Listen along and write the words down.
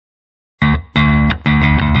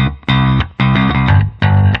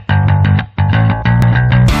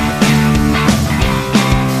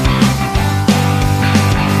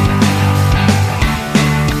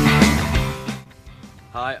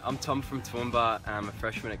Tom from Toowoomba and I'm a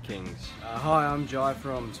freshman at King's. Hi, I'm Jai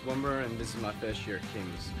from Toowoomba and this is my first year at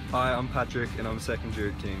King's. Hi, I'm Patrick and I'm a second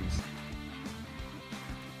year at King's.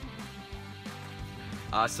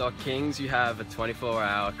 So at King's you have a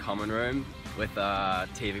 24-hour common room with a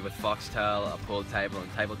TV with Foxtel, a pool table and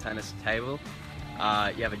table tennis table.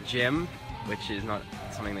 You have a gym, which is not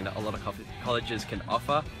something that a lot of colleges can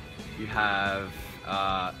offer. You have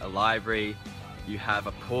a library, you have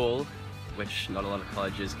a pool, which not a lot of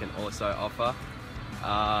colleges can also offer.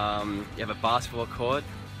 You have a basketball court,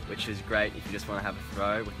 which is great if you just want to have a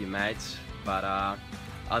throw with your mates. But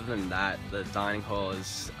other than that, the dining hall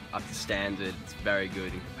is up to standard. It's very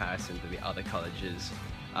good in comparison to the other colleges.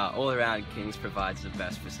 All around, King's provides the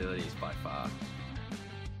best facilities by far.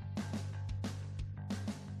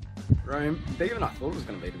 Room, bigger than I thought it was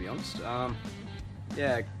going to be honest.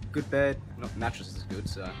 Yeah, good bed, mattress is good,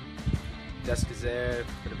 so desk is there,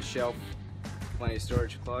 bit of a shelf, plenty of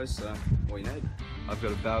storage for clothes, so all you need. I've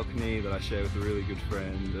got a balcony that I share with a really good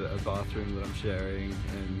friend, a bathroom that I'm sharing,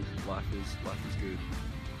 and life is good.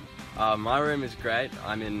 My room is great.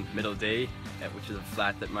 I'm in Middle D, which is a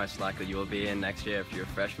flat that most likely you will be in next year if you're a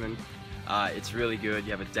freshman. It's really good.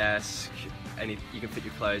 You have a desk, you can fit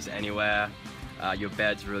your clothes anywhere. Your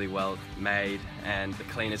bed's really well made, and the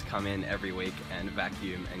cleaners come in every week and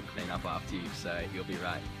vacuum and clean up after you, so you'll be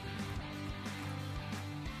right.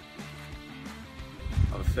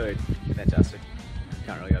 Oh, the food, fantastic.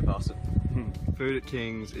 Can't really go past it. Food at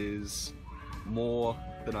King's is more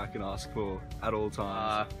than I can ask for at all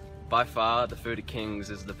times. By far, the food at King's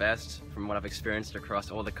is the best from what I've experienced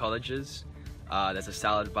across all the colleges. There's a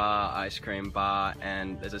salad bar, ice cream bar,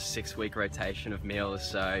 and there's a 6-week rotation of meals,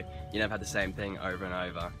 so you never have the same thing over and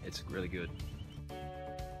over. It's really good.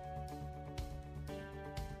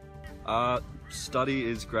 Study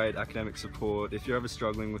is great academic support. If you're ever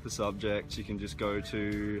struggling with a subject, you can just go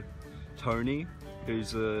to Tony,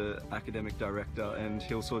 who's the academic director, and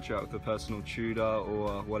he'll sort you out with a personal tutor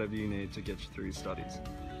or whatever you need to get you through your studies.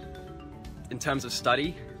 In terms of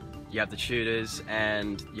study, you have the tutors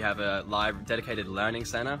and you have a dedicated learning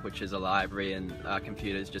centre, which is a library and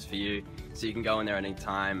computers just for you, so you can go in there any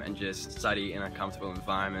time and just study in a comfortable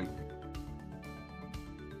environment.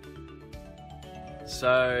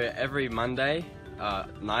 So every Monday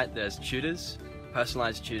night there's tutors,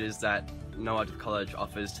 personalised tutors that no other college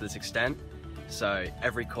offers to this extent. So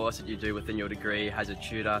every course that you do within your degree has a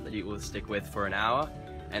tutor that you will stick with for an hour,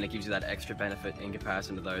 and it gives you that extra benefit in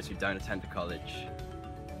comparison to those who don't attend the college.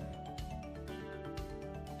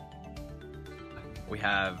 We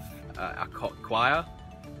have our choir,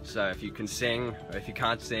 so if you can sing or if you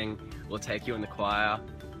can't sing, we'll take you in the choir,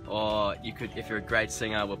 or you could, if you're a great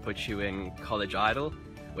singer, we'll put you in College Idol,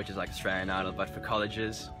 which is like Australian Idol but for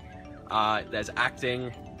colleges. There's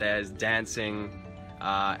acting, there's dancing,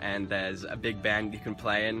 and there's a big band you can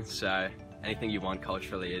play in, so anything you want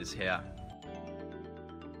culturally is here.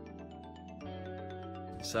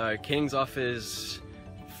 So King's offers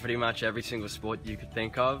pretty much every single sport you could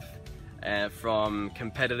think of, from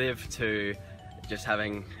competitive to just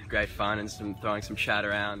having great fun and throwing some chat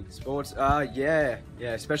around. Sports, yeah,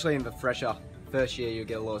 especially in the first year you'll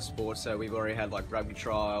get a lot of sports, so we've already had like rugby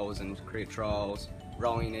trials and cricket trials,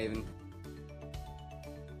 rowing even.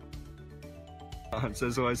 So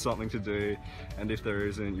there's always something to do, and if there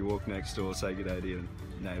isn't, you walk next door, say good day to your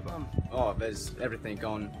neighbour. There's everything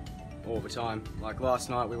on all the time. Like last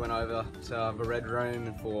night we went over to the Red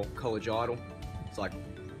Room for College Idol. It's like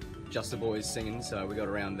just the boys singing, so we got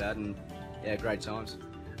around that, and yeah, great times.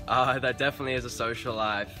 There definitely is a social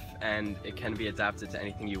life, and it can be adapted to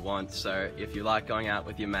anything you want. So if you like going out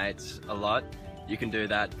with your mates a lot, you can do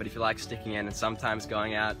that, but if you like sticking in and sometimes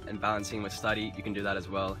going out and balancing with study, you can do that as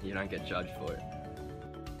well. You don't get judged for it.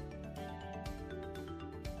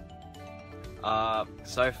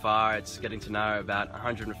 So far it's getting to know about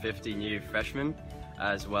 150 new freshmen,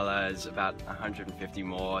 as well as about 150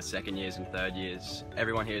 more second years and third years.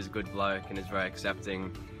 Everyone here is a good bloke and is very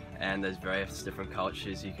accepting, and there's various different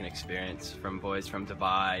cultures you can experience, from boys from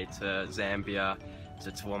Dubai to Zambia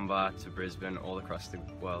to Toowoomba to Brisbane, all across the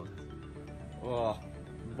world. Oh,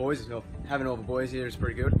 having all the boys here is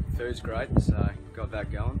pretty good. Food's great, so got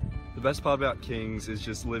that going. The best part about King's is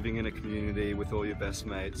just living in a community with all your best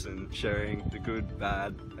mates and sharing the good,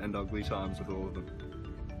 bad and ugly times with all of them.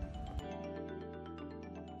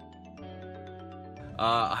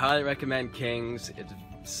 I highly recommend King's. It's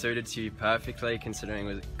suited to you perfectly, considering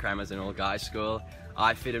with Cramer's an all-guys school.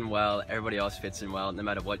 I fit in well, everybody else fits in well, no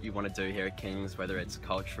matter what you want to do here at King's, whether it's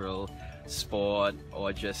cultural, sport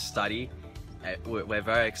or just study. We're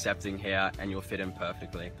very accepting here and you'll fit in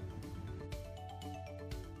perfectly.